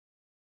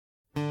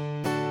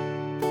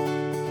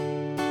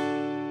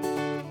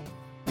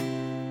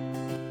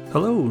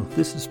Hello,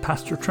 this is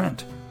Pastor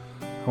Trent.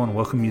 I want to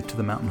welcome you to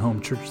the Mountain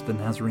Home Church the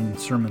Nazarene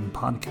Sermon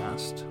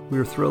Podcast. We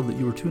are thrilled that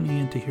you are tuning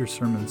in to hear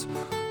sermons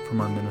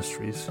from our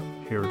ministries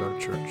here at our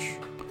church.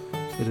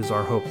 It is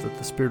our hope that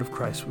the Spirit of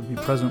Christ would be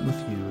present with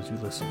you as you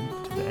listen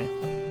today.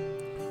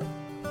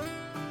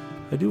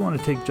 I do want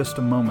to take just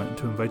a moment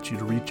to invite you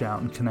to reach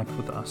out and connect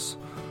with us.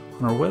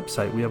 On our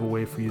website, we have a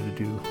way for you to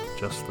do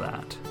just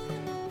that.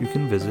 You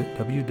can visit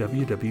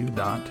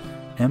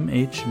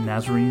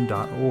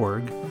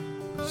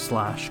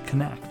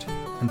www.mhnazarene.org/connect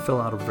and fill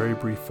out a very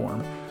brief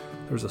form.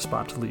 There's a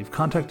spot to leave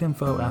contact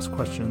info, ask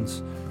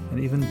questions, and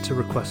even to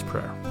request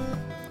prayer.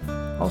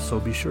 Also,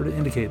 be sure to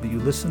indicate that you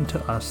listen to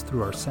us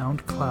through our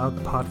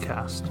SoundCloud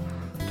podcast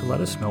to let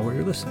us know where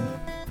you're listening.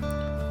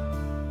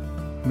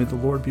 May the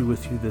Lord be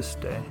with you this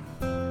day.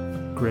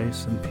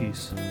 Grace and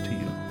peace to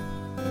you.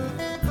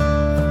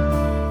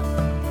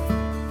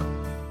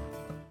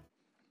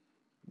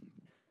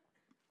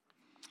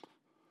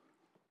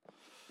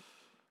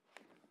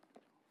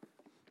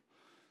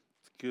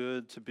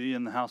 Good to be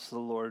in the house of the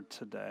Lord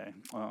today.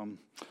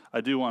 I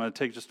do want to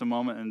take just a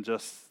moment and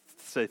just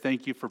say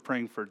thank you for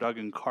praying for Doug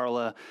and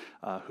Carla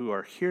who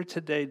are here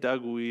today.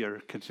 Doug, we are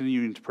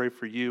continuing to pray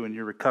for you and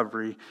your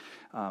recovery,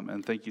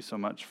 and thank you so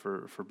much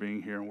for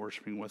being here and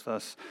worshiping with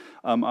us.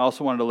 I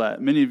also wanted to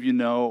let many of you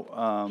know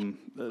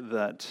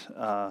that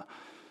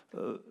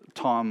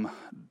Tom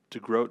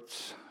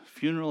DeGroat's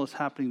funeral is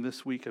happening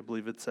this week. I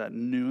believe it's at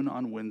noon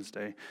on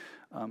Wednesday,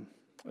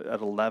 at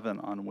 11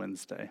 on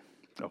Wednesday.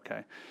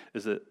 Okay.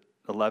 Is it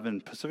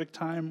 11 Pacific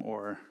time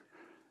or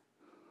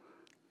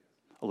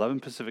 11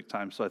 Pacific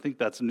time? So I think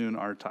that's noon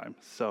our time.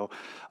 So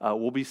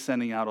we'll be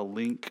sending out a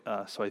link.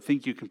 So I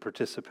think you can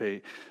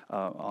participate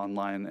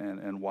online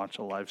and watch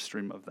a live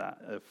stream of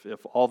that if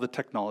all the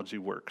technology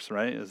works,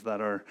 right? Is that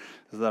our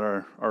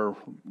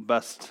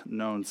best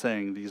known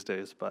saying these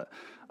days? But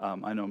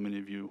I know many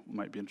of you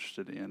might be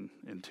interested in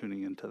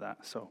tuning into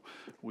that. So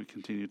we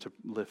continue to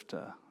lift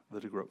the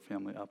DeGroat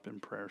family up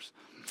in prayers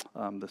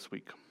this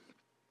week.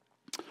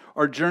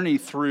 Our journey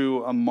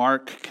through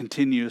Mark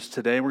continues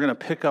today. We're going to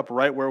pick up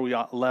right where we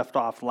left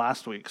off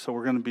last week. So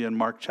we're going to be in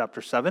Mark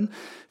chapter 7.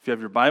 If you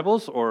have your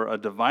Bibles or a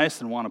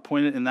device and want to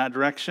point it in that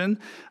direction,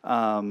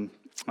 I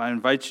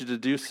invite you to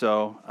do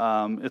so.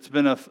 It's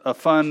been a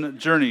fun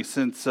journey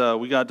since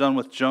we got done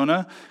with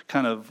Jonah,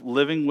 kind of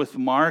living with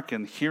Mark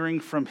and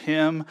hearing from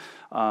him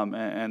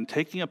and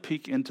taking a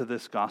peek into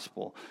this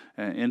gospel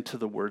and into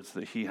the words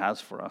that he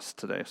has for us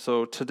today.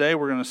 So today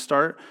we're going to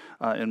start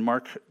in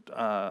Mark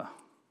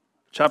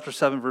chapter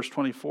 7, verse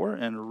 24,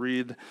 and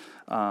read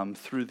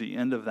through the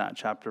end of that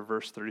chapter,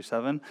 verse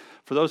 37.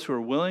 For those who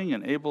are willing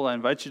and able, I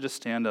invite you to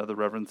stand out of the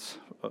reverence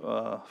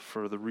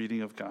for the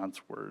reading of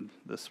God's word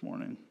this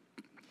morning.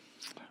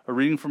 A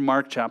reading from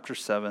Mark chapter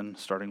 7,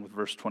 starting with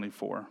verse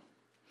 24.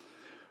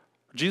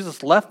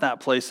 Jesus left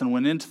that place and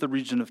went into the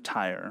region of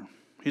Tyre.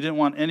 He didn't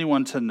want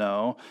anyone to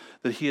know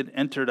that he had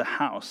entered a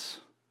house,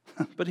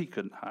 but he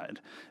couldn't hide.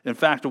 In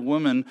fact, a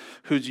woman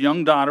whose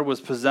young daughter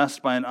was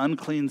possessed by an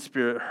unclean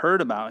spirit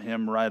heard about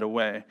him right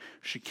away.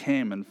 She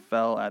came and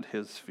fell at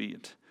his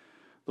feet.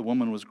 The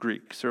woman was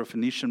Greek,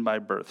 Syrophoenician by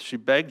birth. She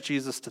begged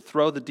Jesus to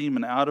throw the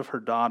demon out of her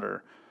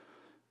daughter.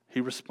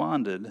 He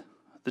responded,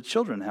 "The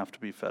children have to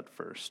be fed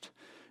first.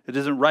 It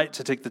isn't right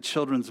to take the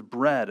children's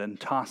bread and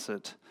toss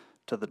it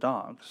to the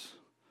dogs."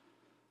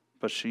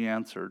 But she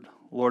answered,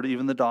 "Lord,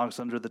 even the dogs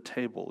under the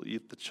table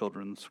eat the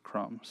children's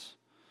crumbs."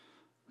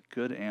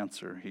 "Good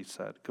answer," he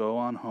said. "Go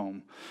on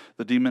home.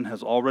 The demon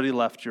has already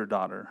left your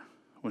daughter."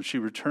 When she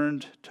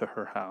returned to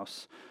her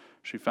house,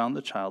 she found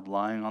the child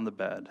lying on the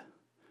bed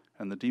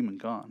and the demon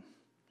gone.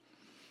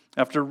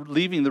 After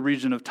leaving the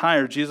region of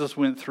Tyre, Jesus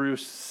went through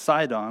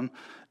Sidon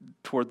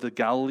toward the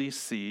Galilee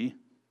Sea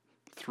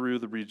through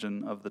the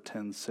region of the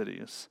 10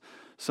 cities.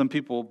 Some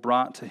people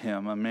brought to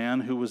him a man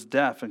who was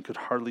deaf and could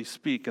hardly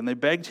speak, and they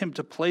begged him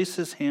to place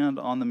his hand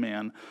on the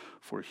man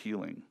for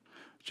healing.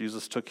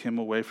 Jesus took him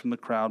away from the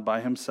crowd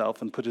by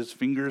himself and put his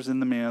fingers in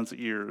the man's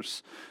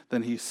ears.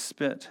 Then he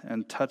spit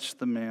and touched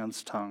the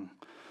man's tongue.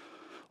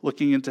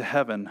 Looking into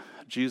heaven,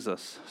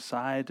 Jesus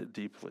sighed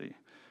deeply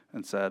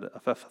and said,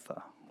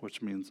 "Ephphatha,"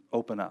 which means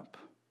open up.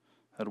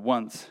 At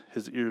once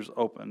his ears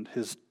opened,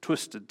 his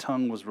twisted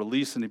tongue was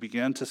released, and he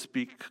began to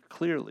speak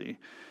clearly.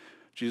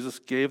 Jesus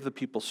gave the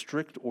people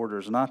strict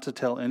orders not to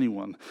tell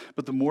anyone,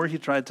 but the more he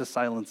tried to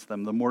silence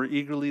them, the more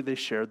eagerly they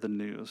shared the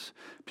news.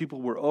 People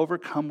were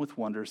overcome with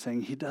wonder,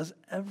 saying, "He does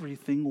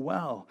everything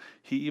well.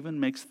 He even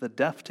makes the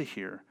deaf to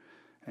hear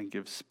and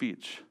gives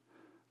speech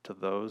to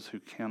those who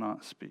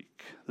cannot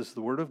speak." This is the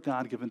word of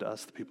God given to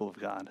us, the people of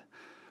God.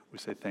 We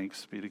say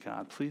thanks be to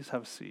God. Please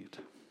have a seat.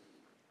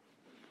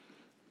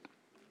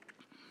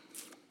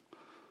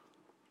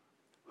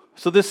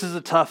 So this is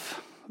a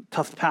tough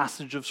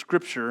passage of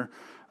Scripture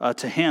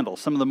to handle.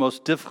 Some of the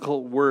most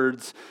difficult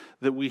words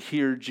that we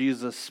hear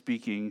Jesus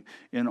speaking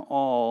in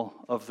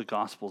all of the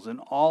Gospels, in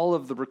all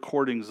of the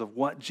recordings of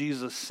what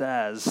Jesus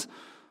says.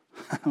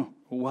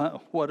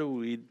 What do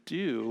we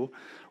do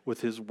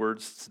with his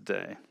words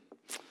today?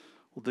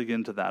 We'll dig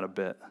into that a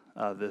bit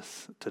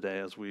today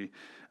as we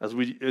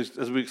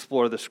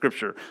explore the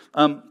scripture.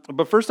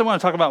 But first, I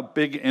want to talk about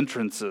big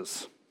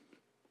entrances.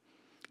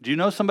 Do you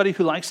know somebody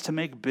who likes to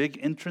make big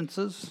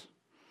entrances?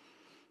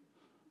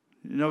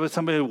 You know,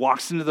 somebody who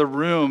walks into the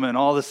room and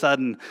all of a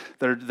sudden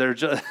they're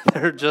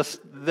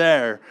just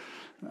there.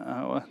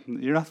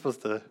 You're not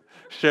supposed to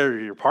share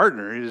your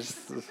partner. You're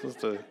just supposed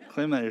to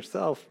claim that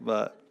yourself.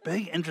 But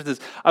big entrances.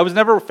 I was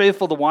never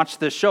faithful to watch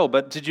this show,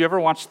 but did you ever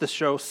watch the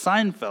show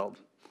Seinfeld?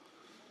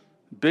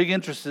 Big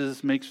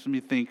entrances makes me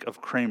think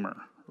of Kramer,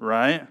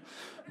 right?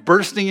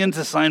 Bursting into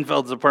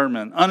Seinfeld's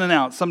apartment,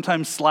 unannounced,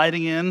 sometimes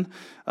sliding in,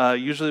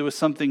 usually with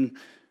something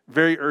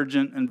very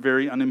urgent and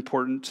very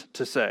unimportant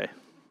to say.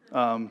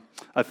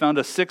 I found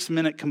a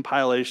 6-minute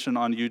compilation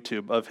on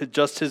YouTube of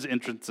just his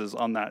entrances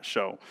on that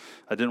show.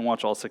 I didn't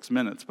watch all 6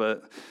 minutes,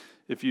 but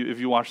if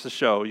you watch the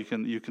show,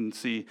 you can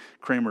see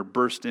Kramer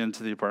burst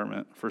into the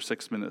apartment for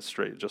 6 minutes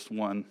straight, just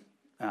one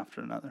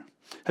after another.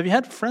 Have you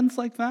had friends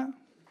like that?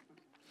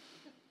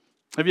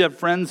 Have you had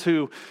friends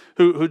who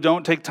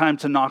don't take time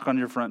to knock on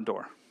your front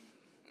door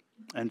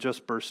and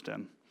just burst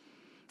in?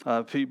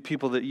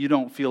 People that you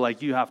don't feel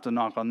like you have to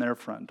knock on their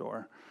front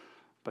door,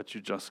 but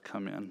you just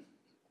come in.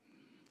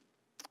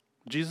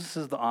 Jesus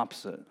is the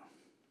opposite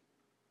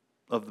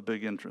of the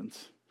big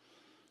entrance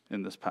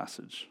in this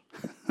passage.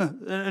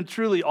 And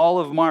truly, all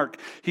of Mark,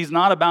 he's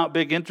not about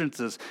big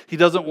entrances. He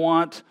doesn't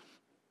want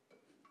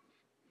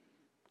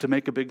to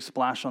make a big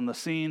splash on the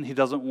scene. He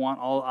doesn't want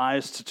all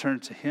eyes to turn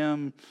to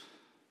him.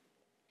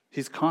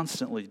 He's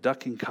constantly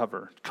ducking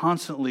cover,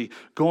 constantly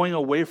going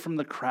away from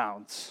the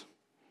crowds.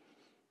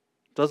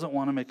 Doesn't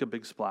want to make a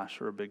big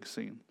splash or a big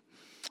scene.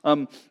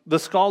 The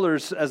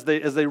scholars, as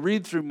they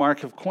read through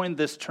Mark, have coined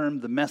this term,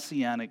 the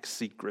Messianic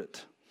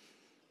secret.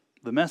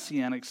 The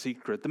Messianic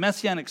secret. The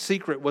Messianic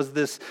secret was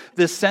this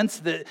sense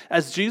that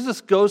as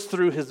Jesus goes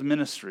through his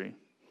ministry,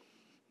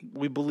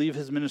 we believe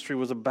his ministry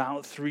was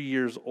about 3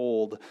 years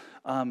old,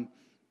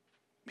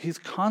 he's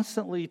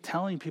constantly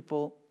telling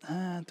people,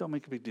 don't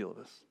make a big deal of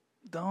this.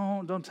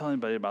 Don't tell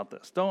anybody about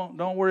this.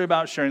 Don't worry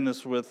about sharing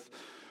this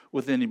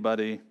with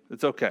anybody.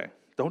 It's okay.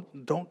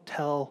 Don't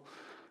tell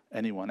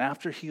anyone.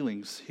 After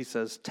healings, he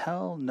says,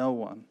 tell no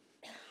one.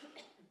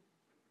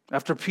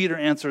 After Peter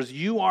answers,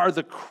 you are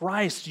the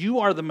Christ, you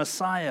are the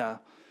Messiah.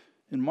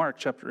 In Mark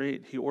chapter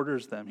 8, he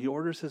orders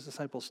his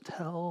disciples,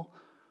 tell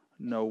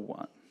no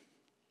one.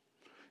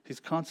 He's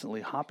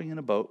constantly hopping in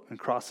a boat and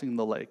crossing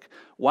the lake.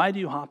 Why do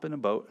you hop in a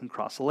boat and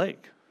cross a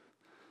lake?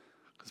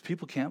 Because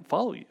people can't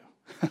follow you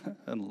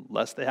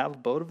unless they have a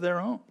boat of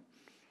their own.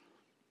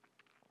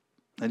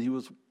 And he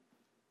was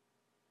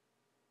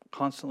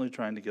constantly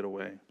trying to get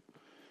away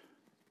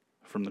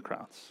from the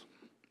crowds.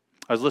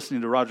 I was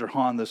listening to Roger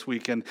Hahn this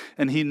week, and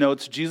he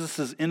notes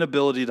Jesus'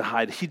 inability to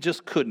hide. He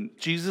just couldn't.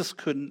 Jesus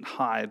couldn't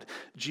hide.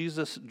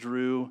 Jesus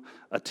drew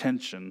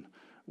attention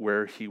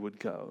where he would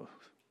go.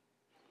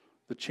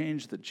 The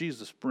change that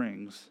Jesus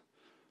brings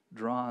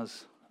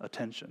draws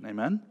attention.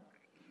 Amen?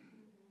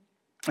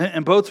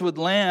 And boats would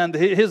land.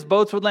 His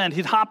boats would land.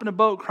 He'd hop in a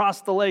boat,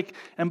 cross the lake,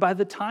 and by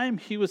the time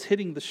he was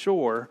hitting the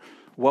shore,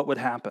 what would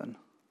happen?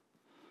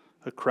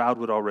 A crowd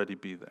would already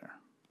be there.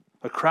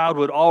 A crowd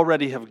would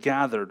already have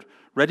gathered,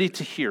 ready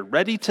to hear,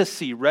 ready to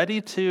see,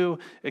 ready to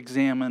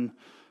examine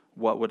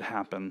what would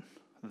happen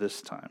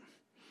this time.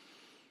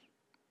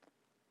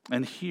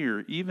 And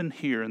here, even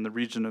here in the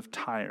region of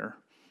Tyre,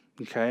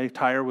 okay,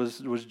 Tyre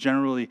was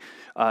generally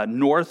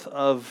north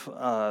of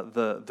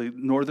the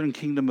northern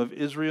kingdom of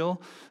Israel.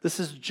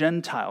 This is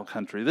Gentile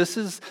country. This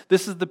is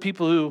the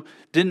people who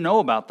didn't know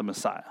about the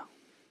Messiah,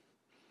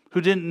 who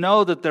didn't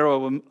know that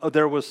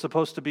there was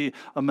supposed to be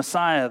a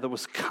Messiah that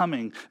was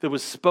coming, that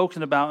was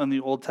spoken about in the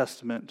Old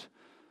Testament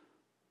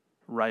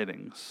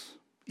writings.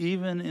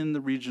 Even in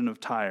the region of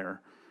Tyre,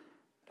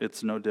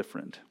 it's no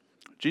different.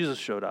 Jesus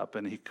showed up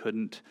and he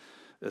couldn't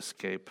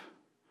escape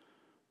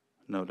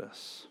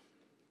notice.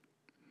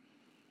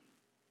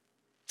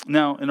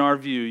 Now, in our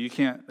view, you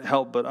can't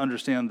help but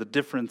understand the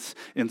difference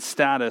in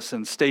status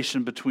and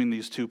station between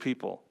these two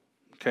people.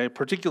 Okay,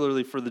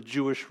 particularly for the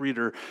Jewish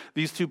reader,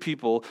 these two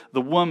people,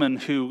 the woman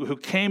who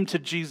came to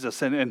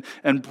Jesus and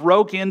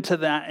broke into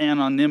that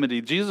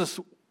anonymity, Jesus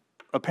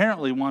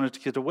apparently wanted to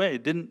get away,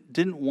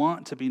 didn't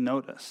want to be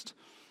noticed.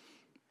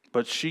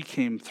 But she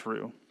came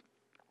through.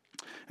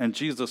 And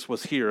Jesus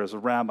was here as a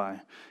rabbi,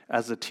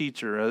 as a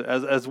teacher,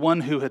 as one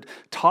who had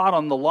taught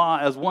on the law,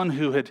 as one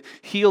who had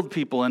healed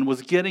people and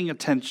was getting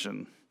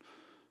attention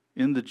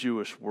in the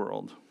Jewish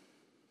world.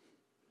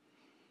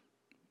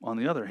 On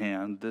the other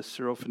hand, this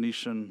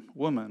Syrophoenician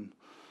woman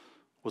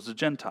was a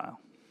Gentile,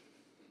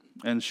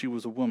 and she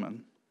was a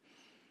woman,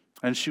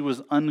 and she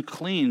was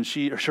unclean.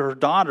 Her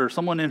daughter,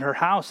 someone in her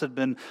house, had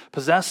been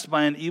possessed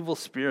by an evil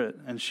spirit,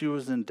 and she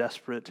was in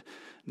desperate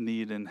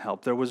need and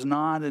help. There was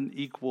not an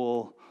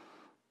equal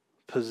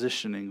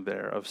positioning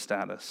there of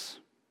status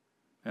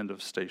and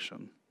of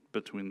station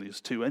between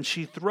these two. And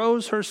she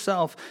throws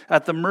herself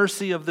at the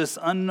mercy of this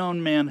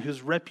unknown man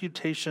whose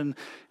reputation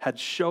had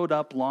showed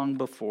up long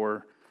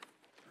before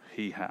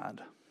he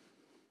had.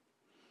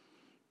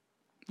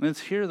 And it's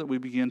here that we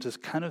begin to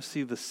kind of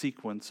see the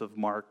sequence of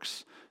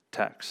Mark's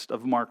text,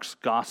 of Mark's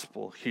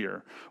gospel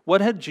here.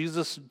 What had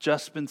Jesus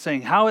just been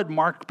saying? How had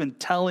Mark been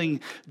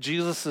telling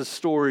Jesus'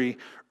 story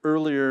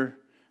earlier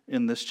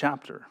in this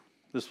chapter?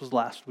 This was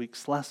last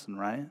week's lesson,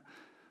 right?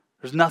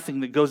 There's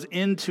nothing that goes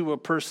into a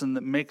person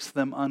that makes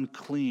them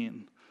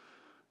unclean,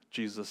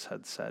 Jesus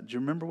had said. Do you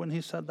remember when he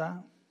said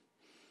that?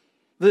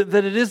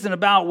 That it isn't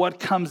about what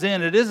comes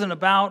in. It isn't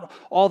about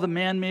all the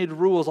man-made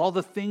rules, all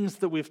the things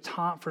that we've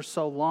taught for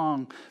so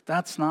long.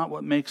 That's not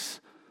what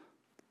makes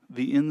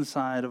the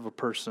inside of a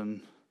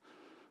person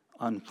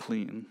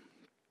unclean.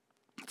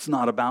 It's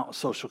not about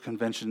social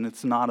convention.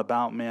 It's not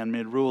about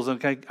man-made rules.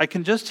 And I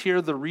can just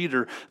hear the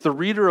reader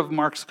of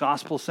Mark's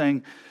gospel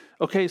saying,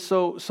 okay,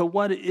 so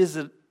what is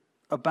it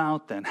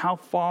about then? How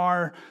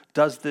far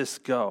does this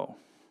go?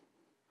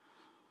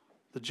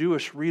 The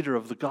Jewish reader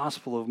of the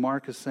Gospel of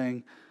Mark is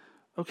saying,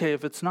 okay,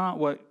 if it's not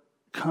what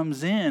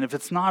comes in, if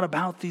it's not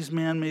about these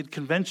man-made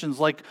conventions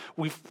like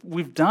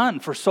we've done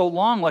for so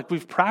long, like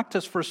we've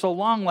practiced for so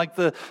long, like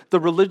the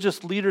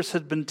religious leaders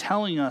had been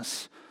telling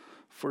us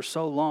for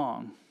so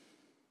long.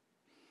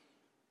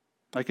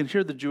 I can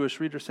hear the Jewish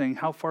reader saying,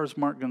 how far is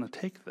Mark going to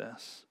take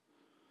this?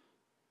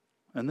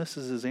 And this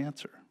is his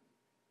answer.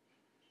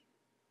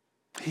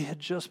 He had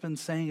just been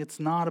saying it's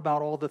not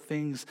about all the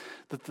things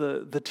that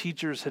the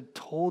teachers had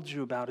told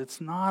you about. It's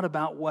not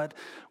about what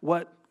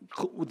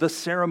the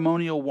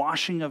ceremonial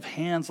washing of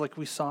hands like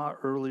we saw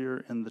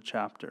earlier in the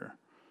chapter.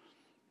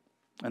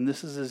 And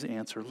this is his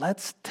answer.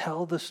 Let's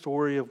tell the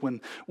story of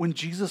when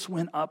Jesus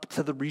went up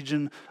to the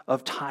region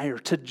of Tyre,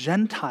 to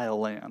Gentile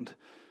land.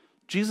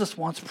 Jesus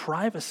wants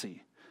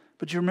privacy.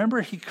 But you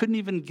remember, he couldn't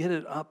even get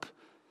it up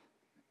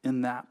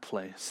in that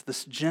place.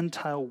 This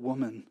Gentile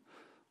woman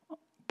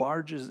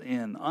barges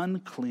in,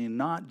 unclean,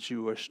 not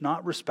Jewish,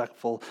 not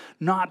respectful,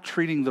 not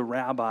treating the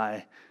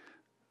rabbi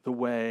the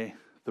way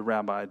the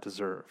rabbi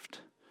deserved.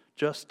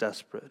 Just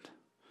desperate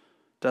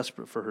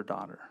for her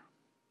daughter.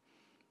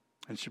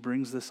 And she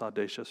brings this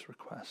audacious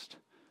request.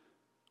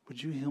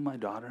 Would you heal my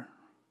daughter?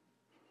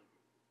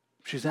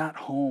 She's at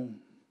home,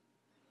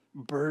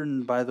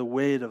 burdened by the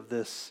weight of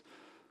this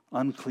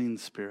unclean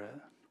spirit.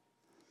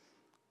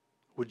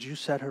 Would you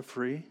set her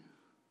free?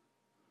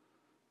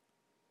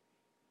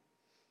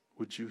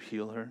 Would you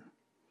heal her?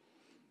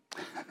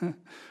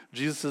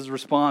 Jesus'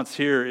 response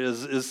here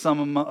is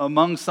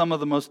among some of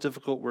the most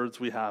difficult words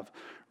we have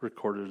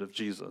recorded of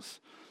Jesus.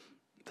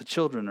 The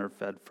children are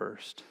fed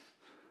first.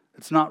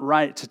 It's not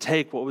right to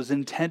take what was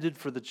intended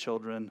for the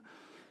children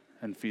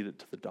and feed it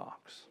to the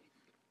dogs.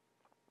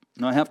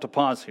 Now I have to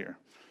pause here.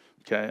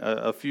 Okay,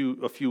 a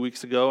few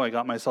weeks ago, I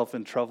got myself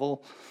in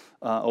trouble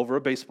over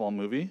a baseball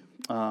movie,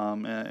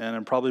 and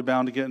I'm probably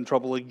bound to get in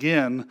trouble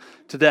again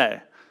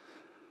today.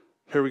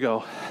 Here we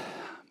go.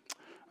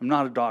 I'm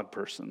not a dog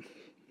person,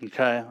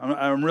 okay?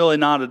 I'm really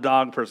not a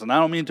dog person. I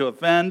don't mean to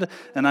offend,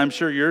 and I'm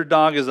sure your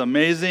dog is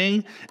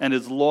amazing and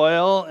is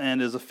loyal and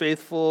is a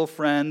faithful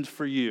friend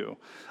for you.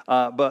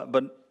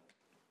 But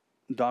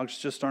dogs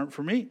just aren't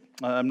for me.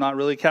 I'm not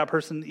really a cat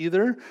person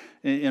either.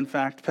 In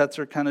fact, pets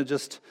are kind of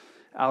just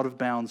out of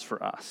bounds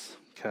for us,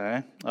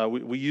 okay?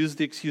 We use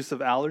the excuse of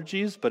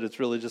allergies, but it's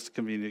really just a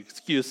convenient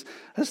excuse.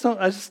 I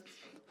just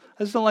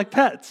don't like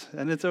pets,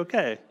 and it's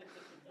okay.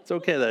 It's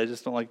okay that I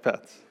just don't like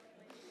pets.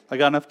 I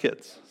got enough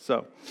kids,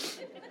 so.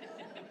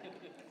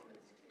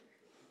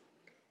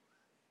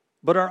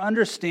 But our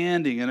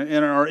understanding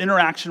and our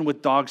interaction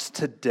with dogs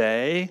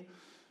today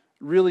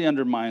really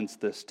undermines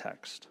this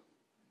text.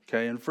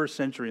 Okay, in first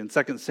century and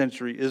second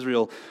century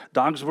Israel,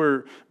 dogs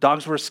were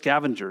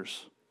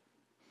scavengers.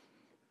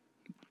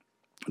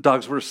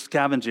 Dogs were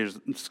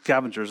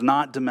scavengers,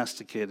 not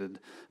domesticated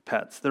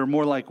pets. They're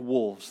more like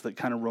wolves that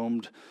kind of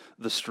roamed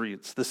the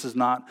streets. This is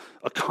not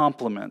a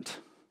compliment.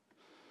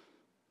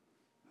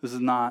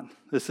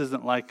 This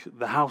isn't like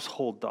the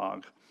household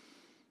dog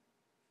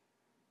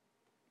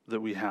that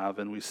we have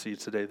and we see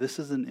today. This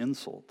is an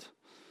insult.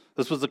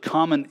 This was a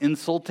common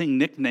insulting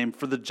nickname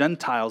for the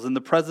Gentiles. In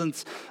the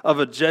presence of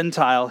a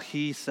Gentile,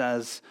 he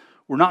says,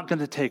 we're not going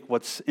to take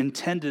what's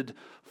intended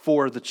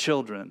for the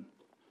children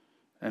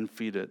and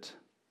feed it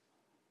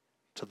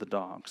to the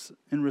dogs.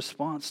 In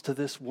response to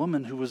this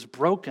woman who was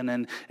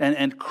broken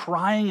and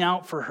crying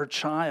out for her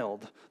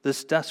child,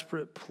 this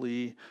desperate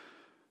plea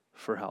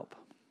for help.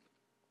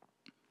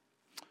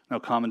 Now,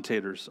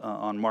 commentators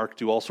on Mark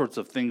do all sorts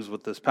of things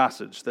with this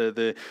passage.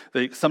 They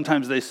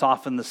sometimes they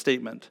soften the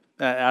statement,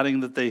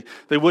 adding that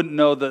they wouldn't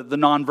know the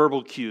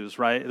nonverbal cues,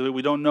 right?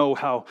 We don't know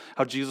how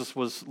Jesus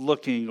was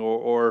looking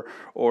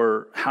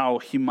or how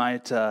he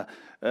might,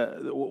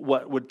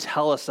 what would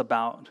tell us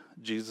about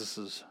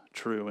Jesus'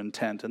 true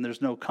intent. And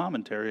there's no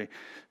commentary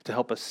to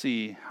help us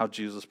see how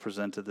Jesus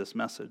presented this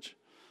message.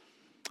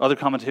 Other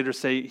commentators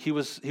say he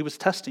was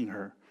testing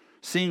her,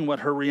 seeing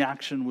what her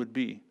reaction would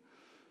be.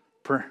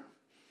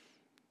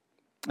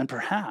 And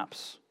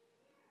perhaps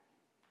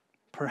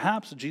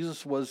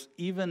Jesus was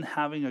even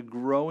having a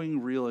growing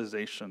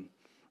realization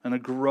and a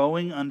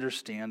growing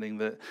understanding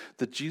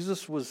that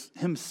Jesus was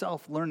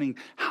himself learning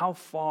how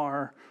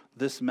far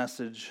this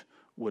message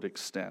would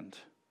extend,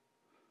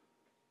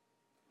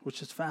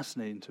 which is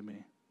fascinating to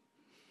me.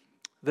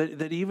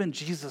 That even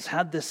Jesus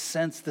had this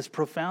sense, this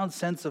profound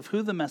sense of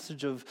who the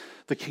message of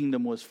the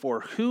kingdom was for,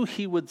 who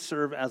he would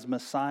serve as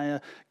Messiah,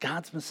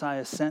 God's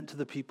Messiah sent to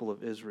the people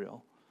of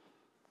Israel.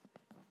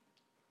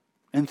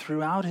 And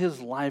throughout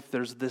his life,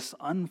 there's this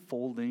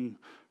unfolding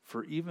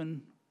for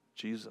even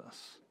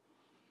Jesus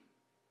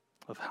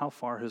of how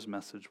far his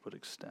message would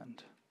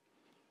extend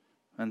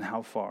and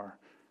how far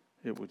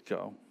it would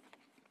go.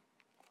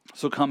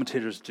 So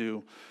commentators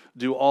do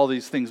all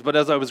these things. But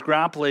as I was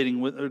grappling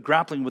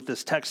with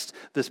this text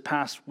this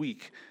past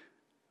week,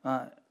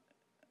 and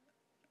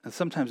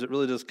sometimes it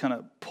really does kind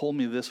of pull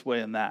me this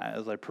way and that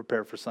as I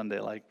prepare for Sunday.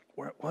 Like,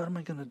 what am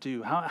I going to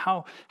do?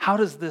 How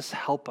does this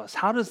help us?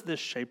 How does this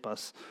shape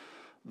us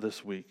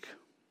this week?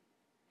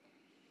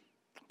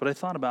 But I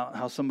thought about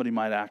how somebody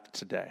might act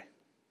today.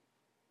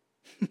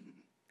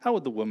 How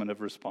would the woman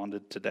have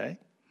responded today?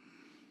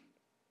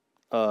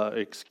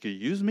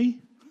 Excuse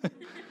me?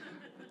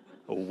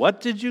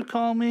 What did you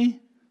call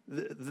me?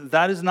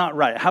 That is not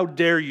right. How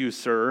dare you,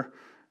 sir?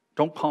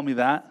 Don't call me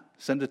that.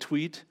 Send a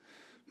tweet.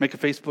 Make a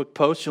Facebook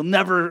post. You'll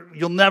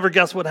never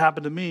guess what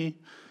happened to me.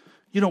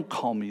 You don't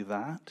call me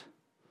that.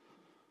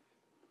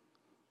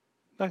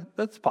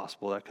 That's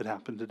possible that could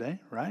happen today,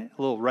 right?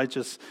 A little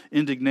righteous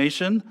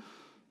indignation.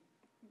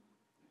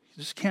 You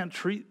just can't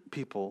treat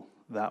people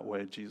that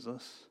way,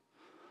 Jesus.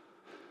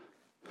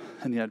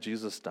 And yet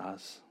Jesus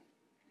does.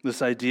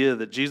 This idea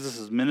that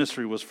Jesus'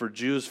 ministry was for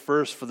Jews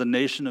first, for the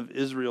nation of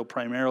Israel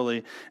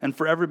primarily, and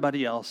for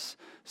everybody else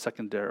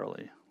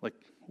secondarily, like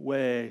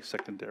way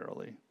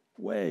secondarily,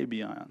 way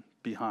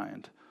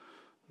behind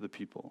the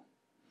people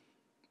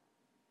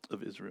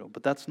of Israel.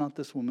 But that's not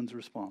this woman's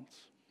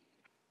response.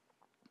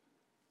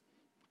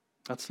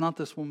 That's not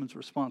this woman's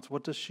response.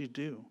 What does she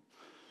do?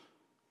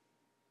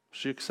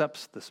 She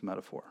accepts this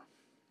metaphor.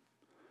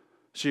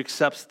 She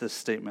accepts this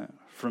statement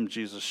from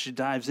Jesus. She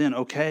dives in.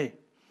 Okay,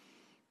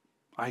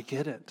 I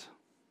get it.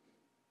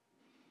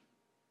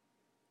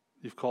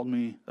 You've called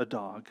me a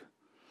dog.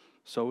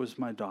 So is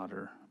my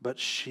daughter. But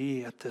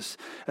she, at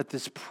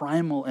this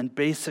primal and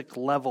basic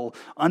level,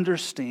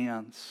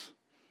 understands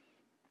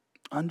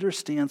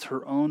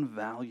her own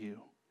value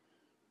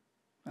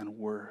and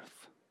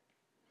worth,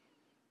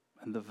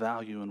 and the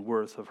value and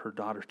worth of her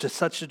daughter, to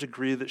such a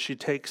degree that she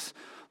takes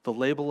the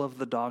label of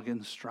the dog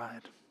in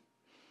stride.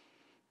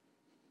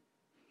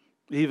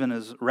 Even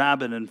as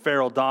rabid and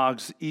feral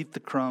dogs eat the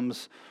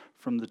crumbs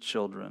from the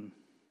children.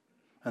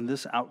 And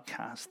this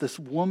outcast, this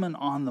woman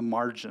on the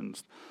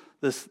margins,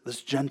 this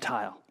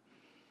Gentile,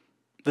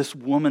 this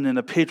woman in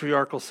a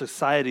patriarchal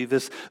society,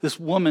 this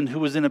woman who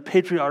was in a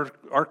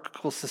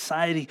patriarchal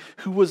society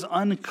who was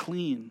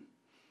unclean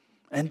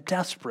and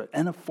desperate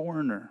and a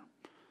foreigner,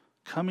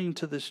 coming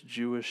to this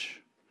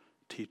Jewish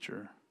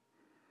teacher,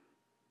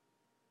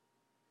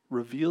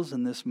 reveals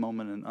in this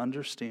moment an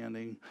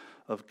understanding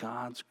of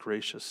God's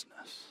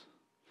graciousness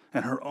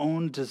and her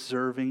own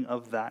deserving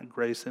of that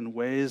grace in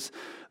ways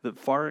that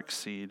far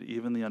exceed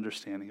even the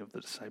understanding of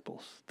the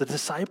disciples. The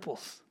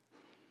disciples,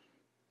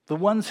 the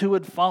ones who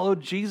had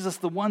followed Jesus,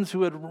 the ones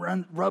who had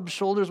rubbed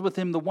shoulders with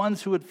him, the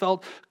ones who had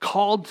felt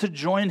called to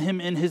join him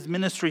in his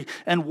ministry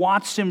and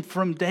watched him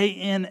from day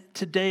in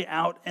to day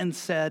out and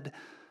said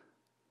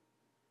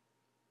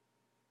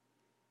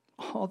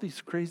all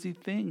these crazy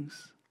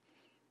things.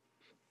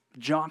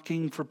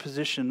 Jockeying for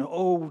position.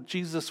 Oh,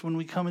 Jesus, when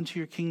we come into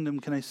your kingdom,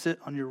 can I sit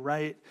on your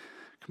right?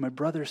 Can my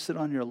brother sit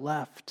on your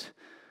left?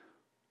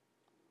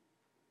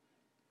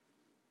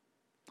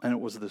 And it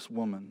was this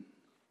woman,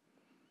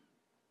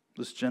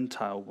 this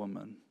Gentile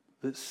woman,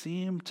 that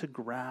seemed to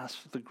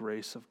grasp the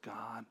grace of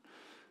God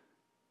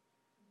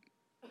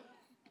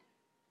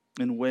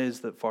in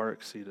ways that far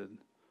exceeded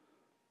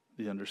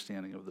the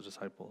understanding of the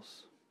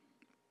disciples.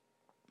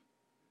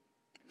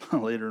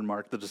 Later in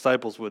Mark, the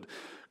disciples would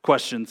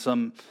question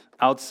some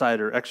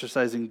outsider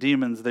exorcising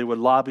demons. They would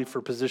lobby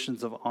for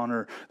positions of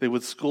honor. They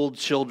would scold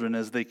children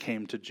as they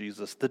came to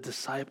Jesus. The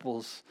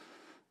disciples,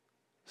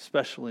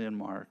 especially in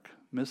Mark,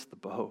 missed the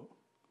boat.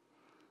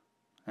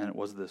 And it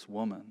was this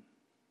woman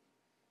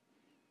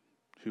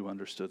who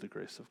understood the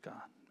grace of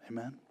God.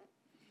 Amen?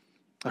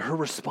 Her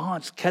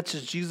response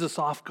catches Jesus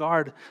off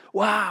guard.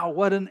 Wow,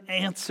 what an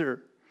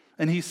answer.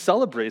 And he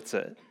celebrates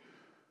it.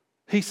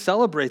 He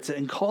celebrates it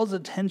and calls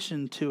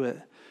attention to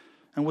it.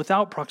 And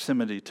without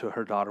proximity to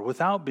her daughter,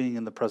 without being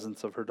in the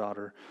presence of her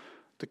daughter,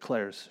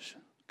 declares,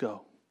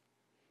 go,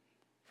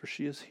 for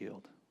she is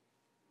healed.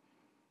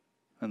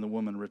 And the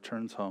woman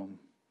returns home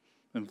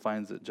and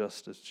finds it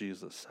just as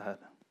Jesus said.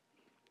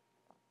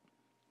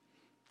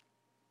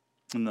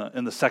 In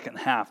the second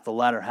half, the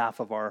latter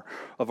half of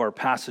our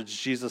passage,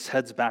 Jesus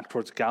heads back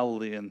towards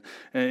Galilee and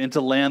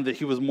into land that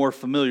he was more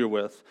familiar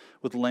with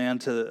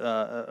land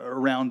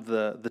around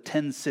the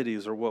 10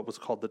 cities, or what was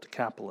called the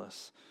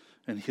Decapolis,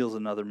 and heals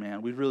another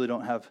man. We really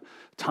don't have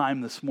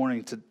time this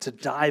morning to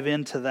dive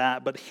into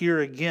that, but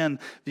here again,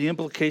 the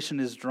implication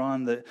is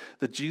drawn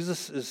that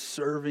Jesus is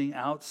serving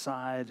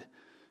outside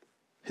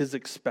his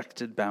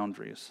expected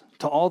boundaries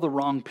to all the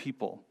wrong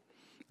people.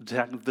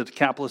 The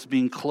Decapolis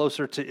being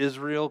closer to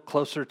Israel,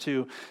 closer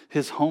to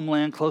his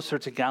homeland, closer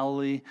to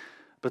Galilee,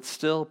 but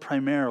still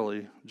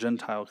primarily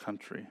Gentile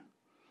country,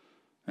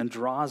 and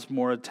draws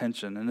more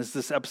attention. And as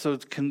this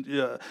episode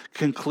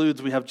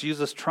concludes, we have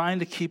Jesus trying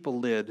to keep a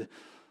lid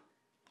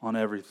on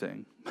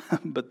everything.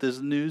 But this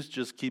news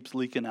just keeps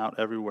leaking out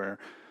everywhere.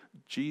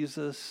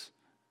 Jesus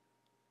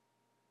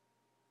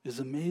is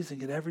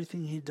amazing at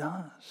everything he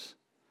does.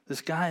 This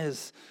guy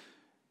is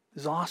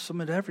awesome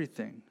at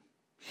everything.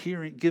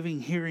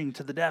 Giving hearing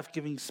to the deaf,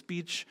 giving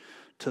speech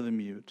to the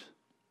mute.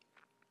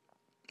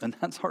 And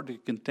that's hard to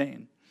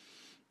contain.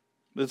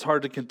 It's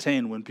hard to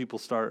contain when people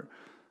start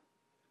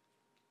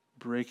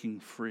breaking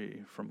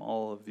free from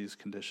all of these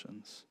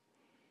conditions.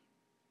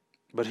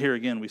 But here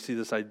again, we see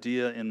this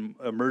idea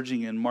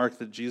emerging in Mark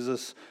that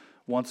Jesus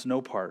wants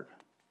no part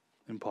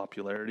in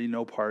popularity,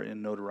 no part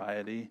in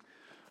notoriety,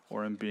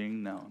 or in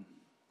being known.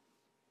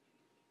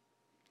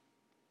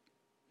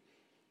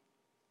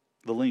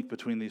 The link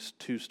between these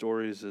two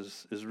stories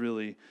is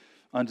really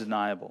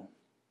undeniable.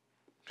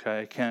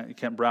 Okay,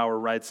 Kent Brower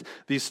writes,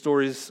 these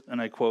stories,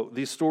 and I quote,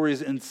 "These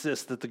stories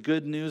insist that the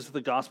good news of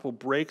the gospel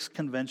breaks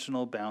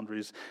conventional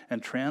boundaries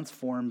and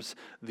transforms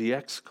the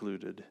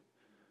excluded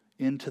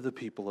into the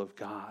people of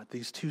God."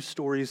 These two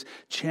stories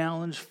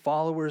challenge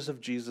followers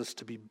of Jesus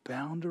to be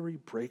boundary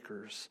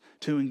breakers,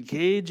 to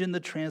engage in the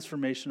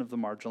transformation of the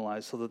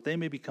marginalized so that they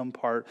may become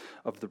part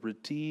of the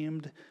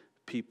redeemed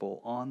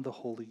people on the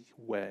holy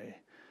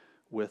way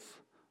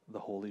with the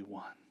Holy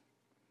One.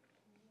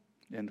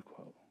 End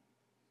quote.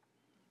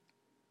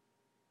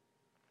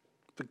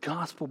 The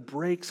gospel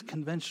breaks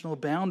conventional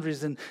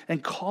boundaries and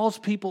calls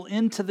people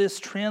into this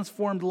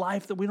transformed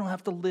life that we don't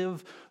have to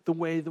live the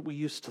way that we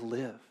used to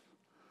live.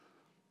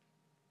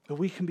 That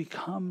we can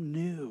become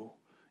new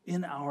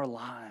in our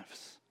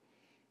lives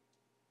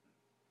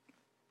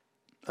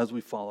as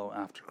we follow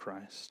after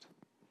Christ.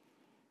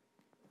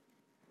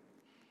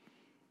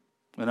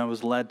 And I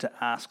was led to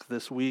ask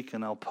this week,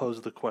 and I'll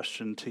pose the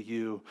question to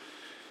you,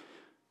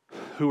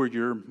 who are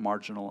your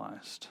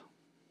marginalized?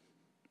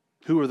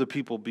 Who are the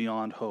people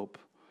beyond hope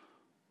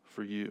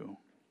for you?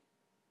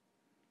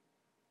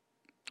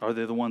 Are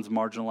they the ones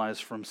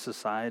marginalized from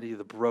society,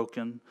 the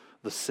broken,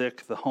 the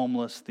sick, the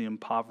homeless, the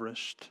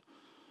impoverished?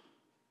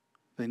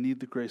 They need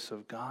the grace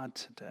of God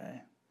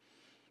today.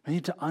 They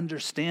need to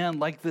understand,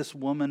 like this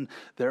woman,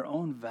 their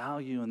own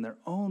value and their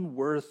own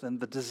worth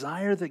and the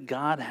desire that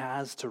God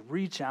has to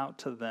reach out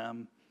to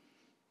them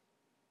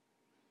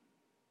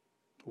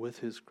with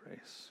his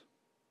grace.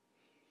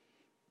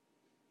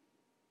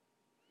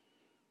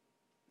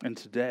 And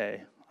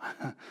today,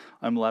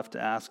 I'm left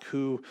to ask,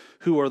 who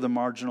are the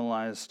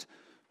marginalized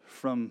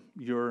from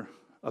your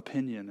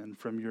opinion and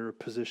from your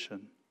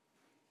position?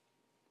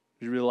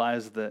 You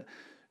realize that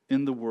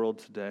in the world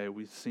today,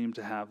 we seem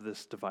to have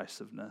this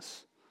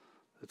divisiveness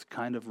that's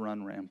kind of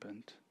run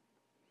rampant.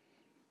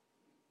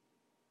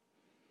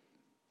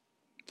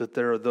 That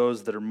there are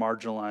those that are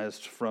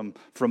marginalized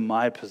from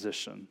my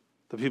position,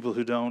 the people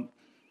who don't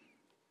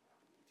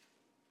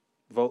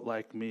vote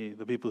like me,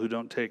 the people who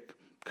don't take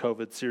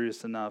COVID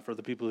serious enough, or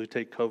the people who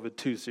take COVID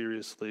too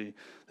seriously.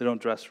 They don't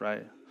dress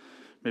right.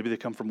 Maybe they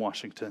come from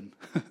Washington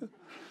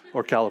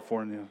or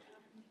California.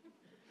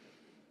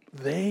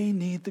 They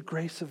need the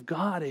grace of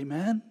God,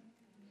 amen?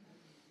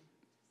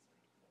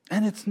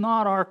 And it's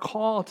not our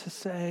call to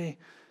say,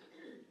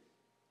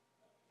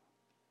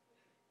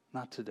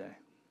 not today.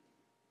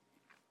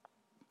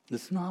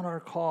 It's not our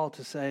call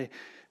to say,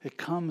 it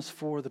comes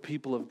for the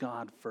people of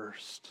God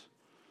first.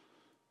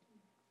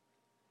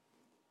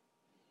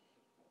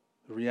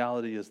 The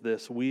reality is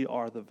this: we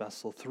are the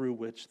vessel through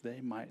which they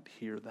might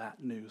hear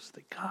that news,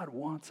 that God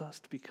wants us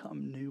to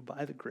become new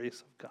by the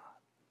grace of God.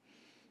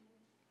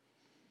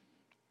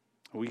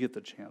 We get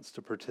the chance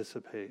to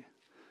participate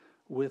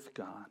with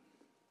God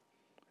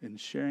in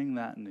sharing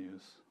that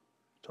news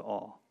to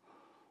all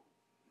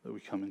that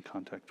we come in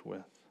contact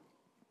with.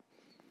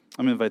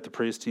 I'm going to invite the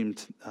praise team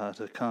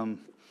to come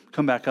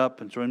back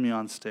up and join me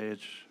on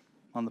stage,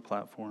 on the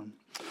platform.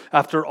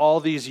 After all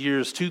these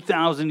years,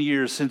 2,000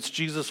 years since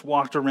Jesus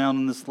walked around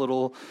in this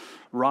little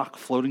rock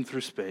floating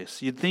through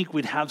space, you'd think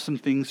we'd have some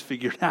things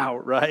figured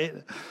out, right?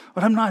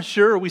 But I'm not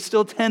sure. We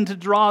still tend to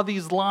draw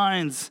these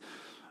lines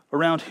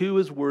around who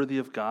is worthy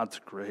of God's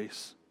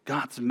grace,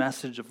 God's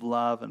message of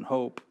love and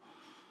hope.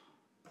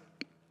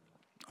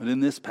 And in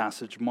this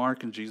passage,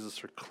 Mark and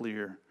Jesus are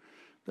clear.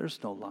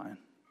 There's no line.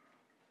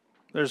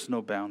 There's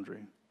no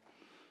boundary.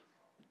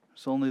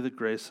 There's only the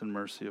grace and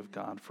mercy of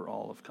God for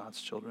all of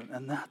God's children.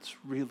 And that's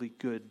really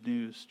good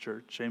news,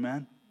 church.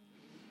 Amen?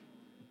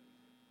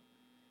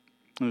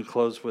 I'm going to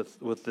close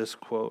with this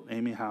quote.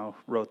 Amy Howe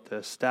wrote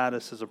this: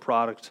 "Status is a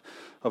product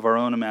of our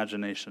own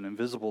imagination,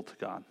 invisible to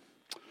God.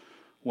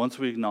 Once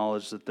we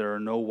acknowledge that there are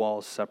no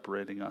walls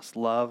separating us,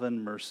 love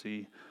and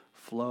mercy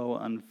flow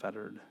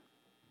unfettered,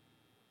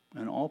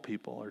 and all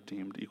people are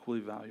deemed equally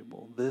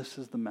valuable. This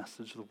is the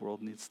message the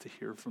world needs to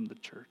hear from the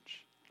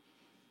church.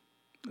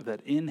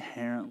 That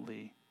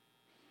inherently,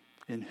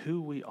 in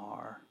who we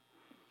are,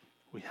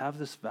 we have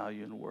this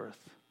value and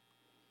worth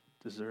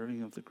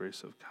deserving of the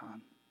grace of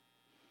God.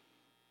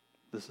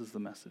 This is the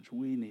message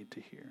we need to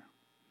hear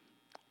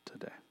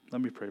today.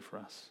 Let me pray for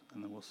us,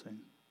 and then we'll sing.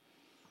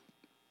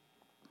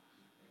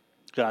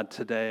 God,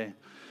 today,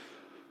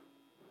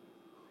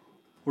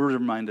 we're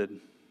reminded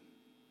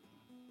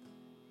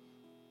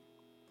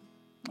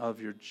of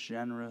your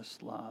generous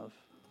love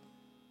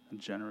and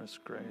generous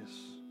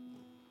grace.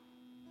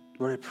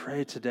 Lord, I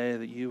pray today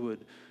that you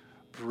would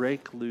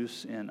break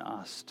loose in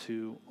us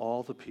to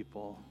all the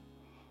people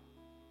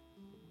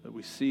that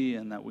we see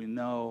and that we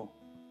know,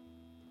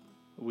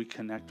 that we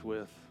connect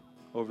with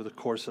over the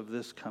course of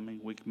this coming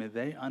week. May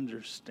they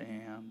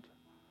understand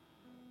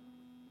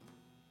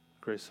the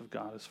grace of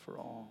God is for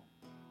all.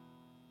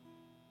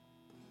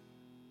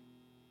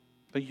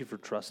 Thank you for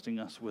trusting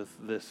us with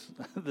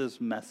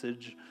this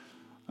message.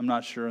 I'm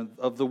not sure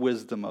of the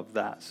wisdom of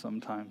that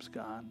sometimes,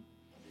 God.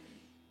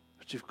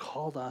 But you've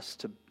called us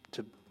to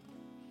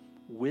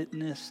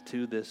witness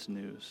to this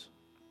news.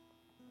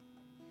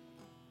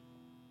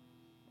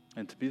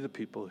 And to be the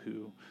people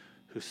who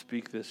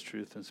speak this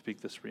truth and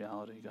speak this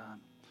reality, God.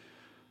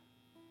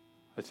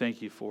 I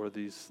thank you for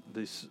these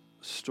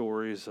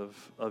stories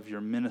of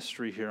your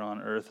ministry here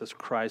on earth as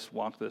Christ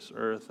walked this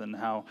earth, and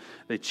how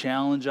they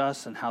challenge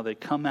us and how they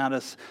come at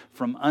us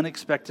from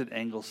unexpected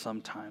angles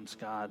sometimes,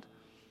 God.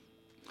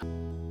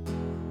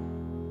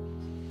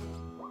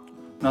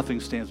 Nothing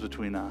stands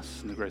between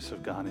us and the grace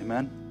of God.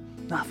 Amen?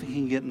 Nothing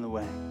can get in the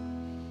way.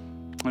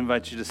 I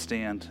invite you to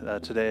stand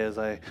today as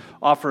I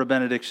offer a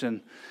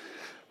benediction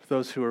for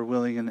those who are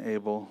willing and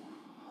able.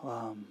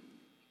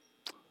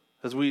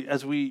 As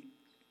we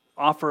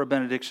offer a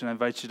benediction, I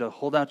invite you to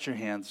hold out your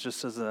hands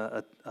just as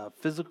a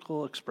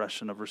physical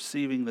expression of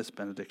receiving this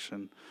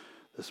benediction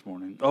this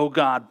morning. Oh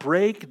God,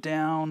 break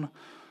down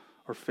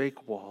our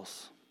fake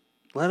walls.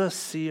 Let us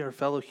see our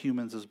fellow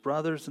humans as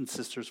brothers and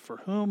sisters for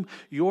whom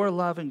your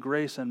love and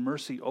grace and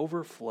mercy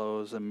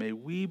overflows, and may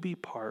we be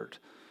part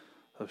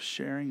of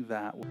sharing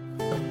that.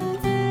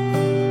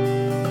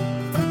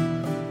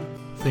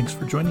 Thanks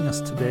for joining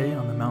us today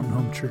on the Mountain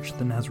Home Church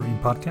The Nazarene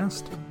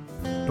podcast.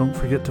 Don't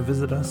forget to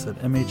visit us at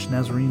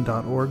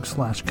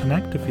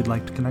mhnazarene.org/connect if you'd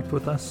like to connect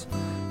with us,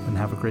 and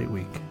have a great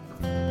week.